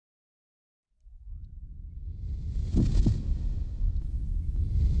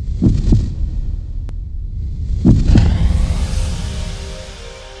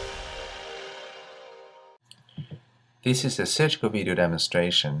This is a surgical video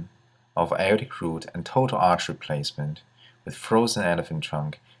demonstration of aortic root and total arch replacement with frozen elephant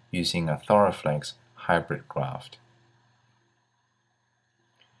trunk using a Thoraflex Hybrid Graft.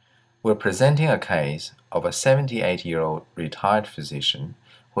 We're presenting a case of a 78-year-old retired physician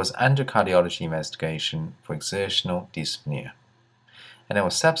who was under cardiology investigation for exertional dyspnea, and it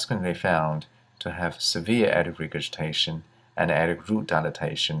was subsequently found to have severe aortic regurgitation and aortic root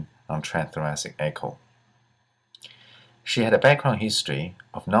dilatation on transthoracic echo. She had a background history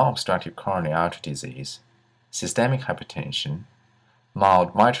of non-obstructive coronary artery disease, systemic hypertension,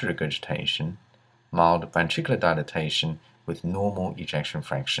 mild mitral regurgitation, mild ventricular dilatation with normal ejection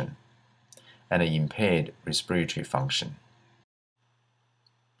fraction, and an impaired respiratory function.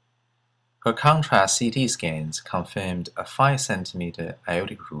 Her contrast CT scans confirmed a 5 cm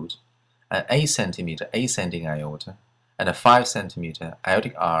aortic root, an 8 cm ascending aorta, and a 5 cm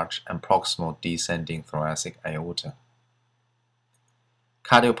aortic arch and proximal descending thoracic aorta.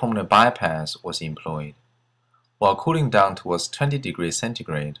 Cardiopulmonary bypass was employed. While cooling down towards 20 degrees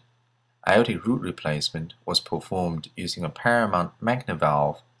centigrade, aortic root replacement was performed using a paramount magnet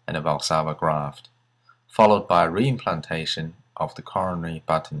valve and a Valsalva graft, followed by reimplantation of the coronary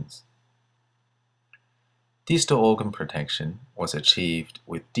buttons. Distal organ protection was achieved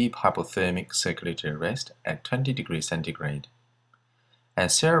with deep hypothermic circulatory arrest at 20 degrees centigrade, and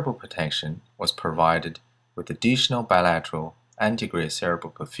cerebral protection was provided with additional bilateral antegrade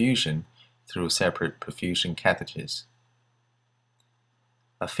cerebral perfusion through separate perfusion catheters.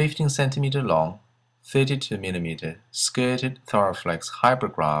 A 15 cm long, 32 mm skirted Thoraflex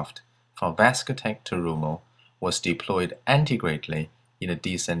Hybrid Graft from Vascotec to Terumo was deployed antegradely in the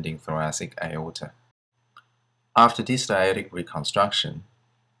descending thoracic aorta. After distal aortic reconstruction,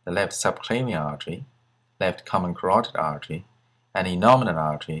 the left subclavian artery, left common carotid artery, and innominate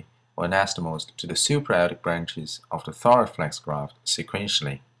artery were anastomosed to the supraaortic branches of the Thoraflex graft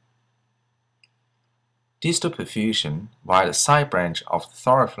sequentially. Distal perfusion via the side branch of the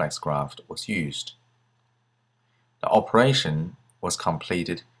Thoraflex graft was used. The operation was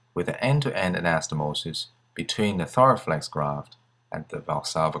completed with an end-to-end anastomosis between the Thoraflex graft and the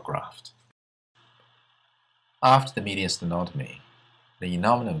Valsalva graft. After the median sternotomy, the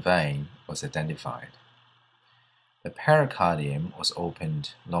innominate vein was identified. The pericardium was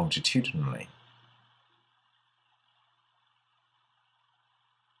opened longitudinally.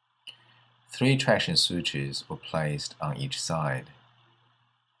 Three traction sutures were placed on each side.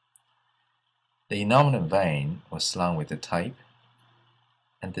 The innominate vein was slung with the tape,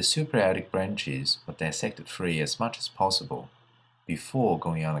 and the supraaortic branches were dissected free as much as possible before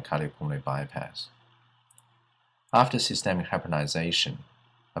going on a cardiopulmonary bypass. After systemic hypernization,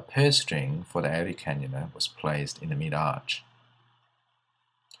 a purse string for the aortic cannula was placed in the mid-arch.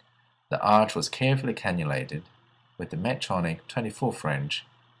 The arch was carefully cannulated with the Medtronic 24 French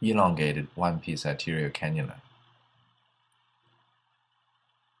elongated one-piece arterial cannula.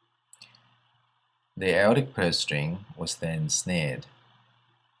 The aortic purse string was then snared.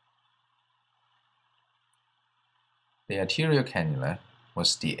 The arterial cannula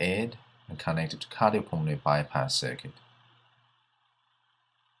was de-aired and connected to cardiopulmonary bypass circuit.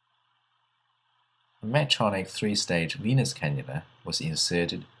 A Medtronic 3-stage venous cannula was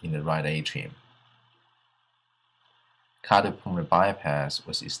inserted in the right atrium. Cardiopulmonary bypass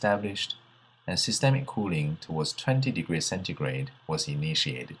was established and systemic cooling towards 20 degrees centigrade was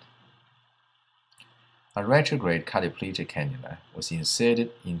initiated. A retrograde cardioplegic cannula was inserted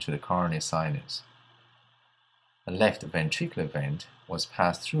into the coronary sinus. A left ventricular vent was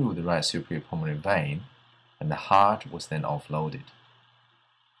passed through the right superior pulmonary vein, and the heart was then offloaded.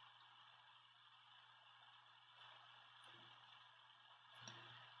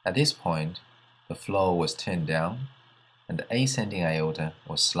 At this point, the flow was turned down, and the ascending aorta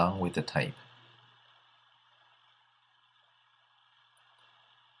was slung with the tape.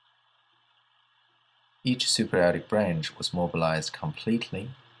 Each supraaortic branch was mobilized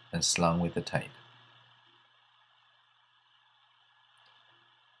completely and slung with the tape.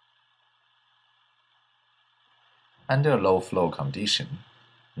 Under a low flow condition,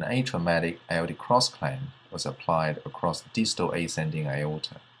 an atraumatic aortic cross clamp was applied across the distal ascending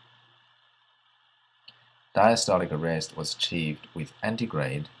aorta. Diastolic arrest was achieved with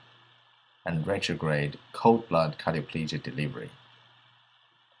antegrade and retrograde cold blood cardioplegia delivery.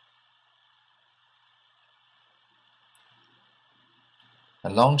 A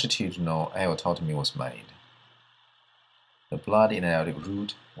longitudinal aortotomy was made. The blood in the aortic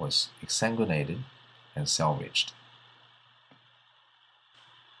root was exsanguinated and salvaged.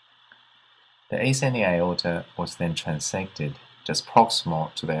 The ascending aorta was then transected just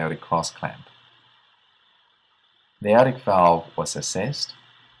proximal to the aortic cross clamp. The aortic valve was assessed,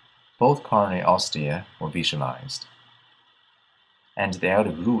 both coronary ostia were visualized, and the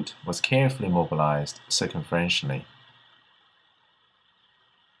aortic root was carefully mobilized circumferentially.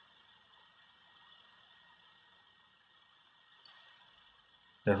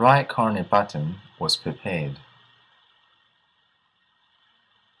 The right coronary button was prepared.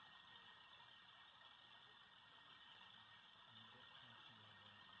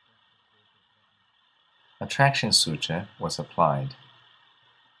 A traction suture was applied.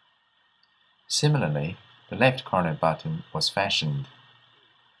 Similarly, the left coronary button was fashioned.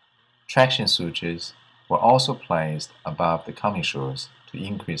 Traction sutures were also placed above the commissures to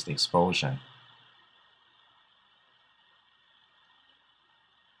increase the exposure.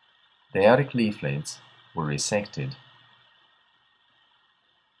 The aortic leaflets were resected.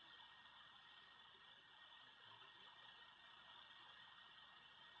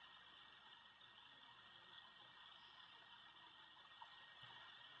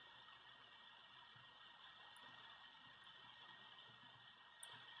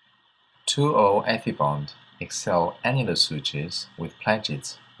 Two-O Ethibond XL annular sutures with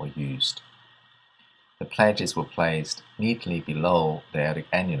plackets were used. The plackets were placed neatly below the aortic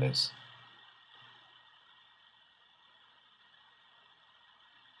annulus.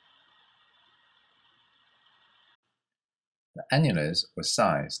 The annulus was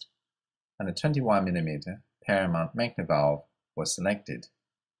sized, and a 21 mm Paramount Magna valve was selected.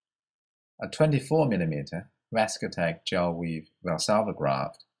 A 24 mm Vascotec gel weave Valsalva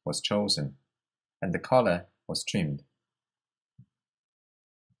graft was chosen, and the collar was trimmed.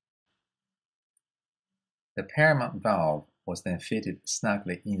 The Paramount valve was then fitted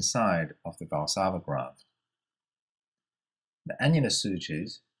snugly inside of the Valsalva graft. The annular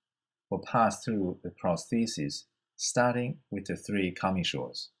sutures were passed through the prosthesis, starting with the three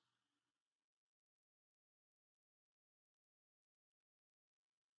commissures.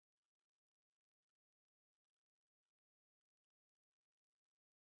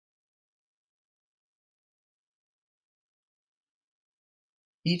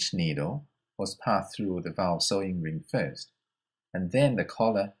 Each needle was passed through the valve sewing ring first, and then the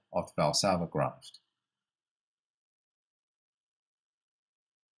collar of the Valsalva graft.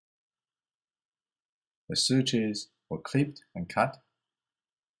 The sutures were clipped and cut.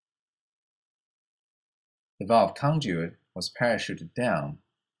 The valve conduit was parachuted down,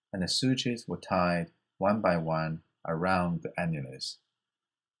 and the sutures were tied one by one around the annulus.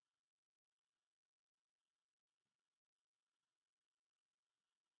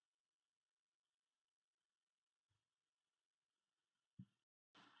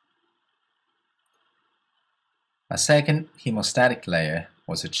 A second hemostatic layer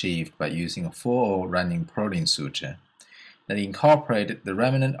was achieved by using a 4-0 running protein suture that incorporated the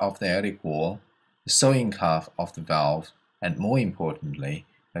remnant of the aortic wall, the sewing cuff of the valve, and more importantly,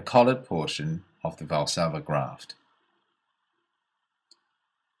 the collared portion of the Valsalva graft.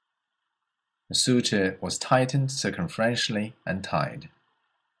 The suture was tightened circumferentially and tied.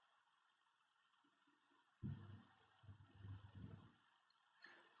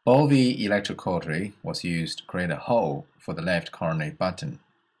 Bovie electrocautery was used to create a hole for the left coronary button,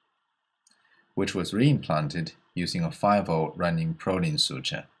 which was reimplanted using a 5-0 running protein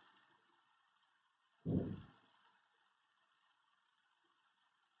suture.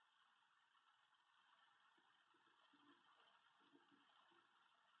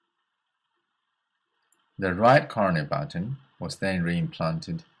 The right coronary button was then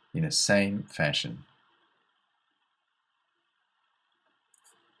reimplanted in the same fashion.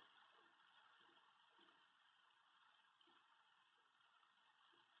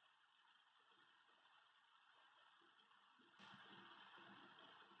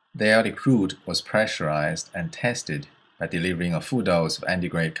 The aortic root was pressurized and tested by delivering a full dose of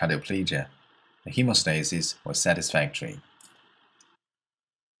antegrade cardioplegia. The hemostasis was satisfactory.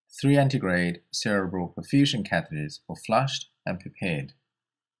 3 antegrade cerebral perfusion catheters were flushed and prepared.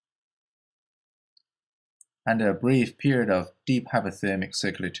 Under a brief period of deep hypothermic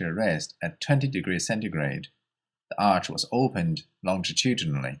circulatory arrest at 20 degrees centigrade, the arch was opened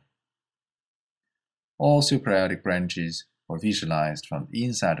longitudinally. All supraortic branches were visualized from the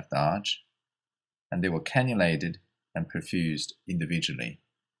inside of the arch, and they were cannulated and perfused individually.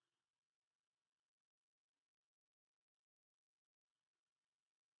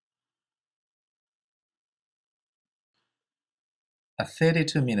 A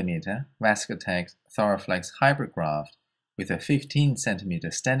 32 mm Vascotec Thoraflex Hybrid Graft with a 15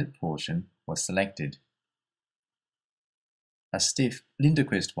 cm standard portion was selected. A stiff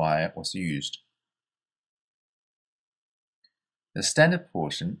Lindequist wire was used. The stented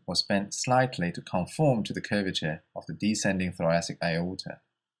portion was bent slightly to conform to the curvature of the descending thoracic aorta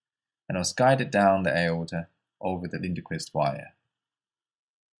and was guided down the aorta over the lindequist wire.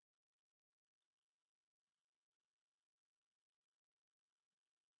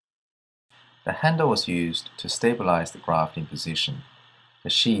 The handle was used to stabilize the graft in position. The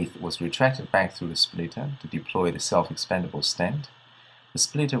sheath was retracted back through the splitter to deploy the self-expandable stent. The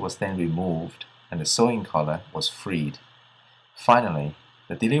splitter was then removed and the sewing collar was freed. Finally,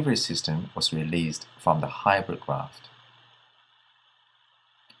 the delivery system was released from the hybrid graft.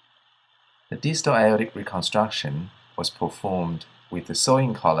 The distal aortic reconstruction was performed with the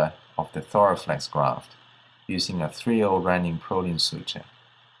sewing collar of the Thoraflex graft using a 3/0 running proline suture.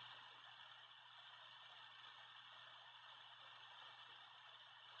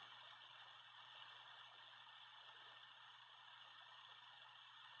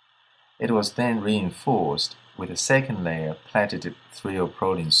 It was then reinforced with a second layer plaited 3/0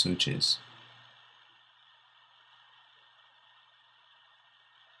 proline sutures.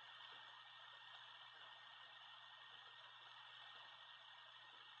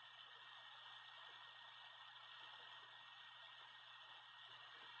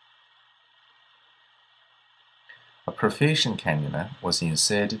 A perfusion cannula was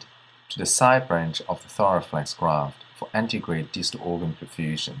inserted to the side branch of the Thoraflex graft for antegrade distal organ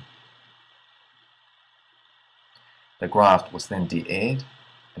perfusion. The graft was then de-aired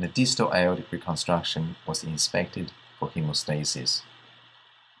and the distal aortic reconstruction was inspected for hemostasis.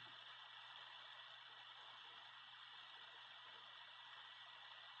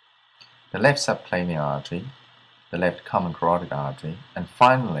 The left subclavian artery, the left common carotid artery, and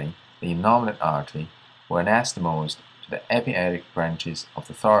finally the innominate artery were anastomosed to the epi-aortic branches of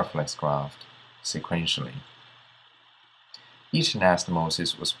the Thoraflex graft sequentially. Each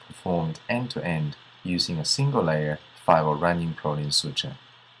anastomosis was performed end-to-end using a single layer 5/0 running proline suture.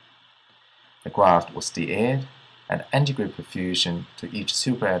 The graft was de-aired and antegrade perfusion to each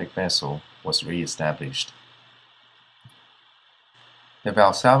supraortic vessel was re-established. The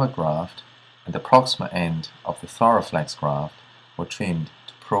Valsalva graft and the proximal end of the Thoraflex graft were trimmed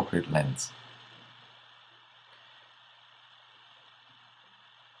to appropriate lengths.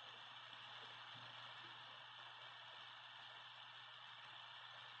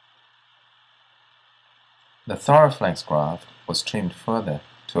 The Thoraflex graft was trimmed further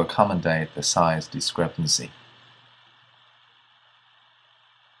to accommodate the size discrepancy.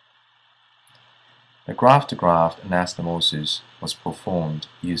 The graft-to-graft anastomosis was performed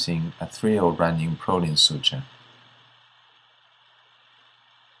using a 3/0 running proline suture.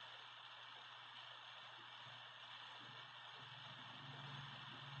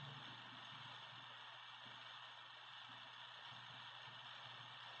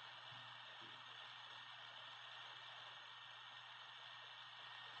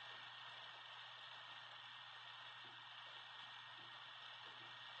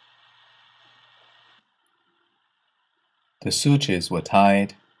 The sutures were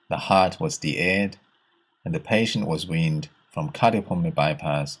tied, the heart was de-aired, and the patient was weaned from cardiopulmonary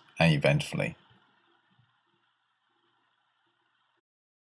bypass uneventfully.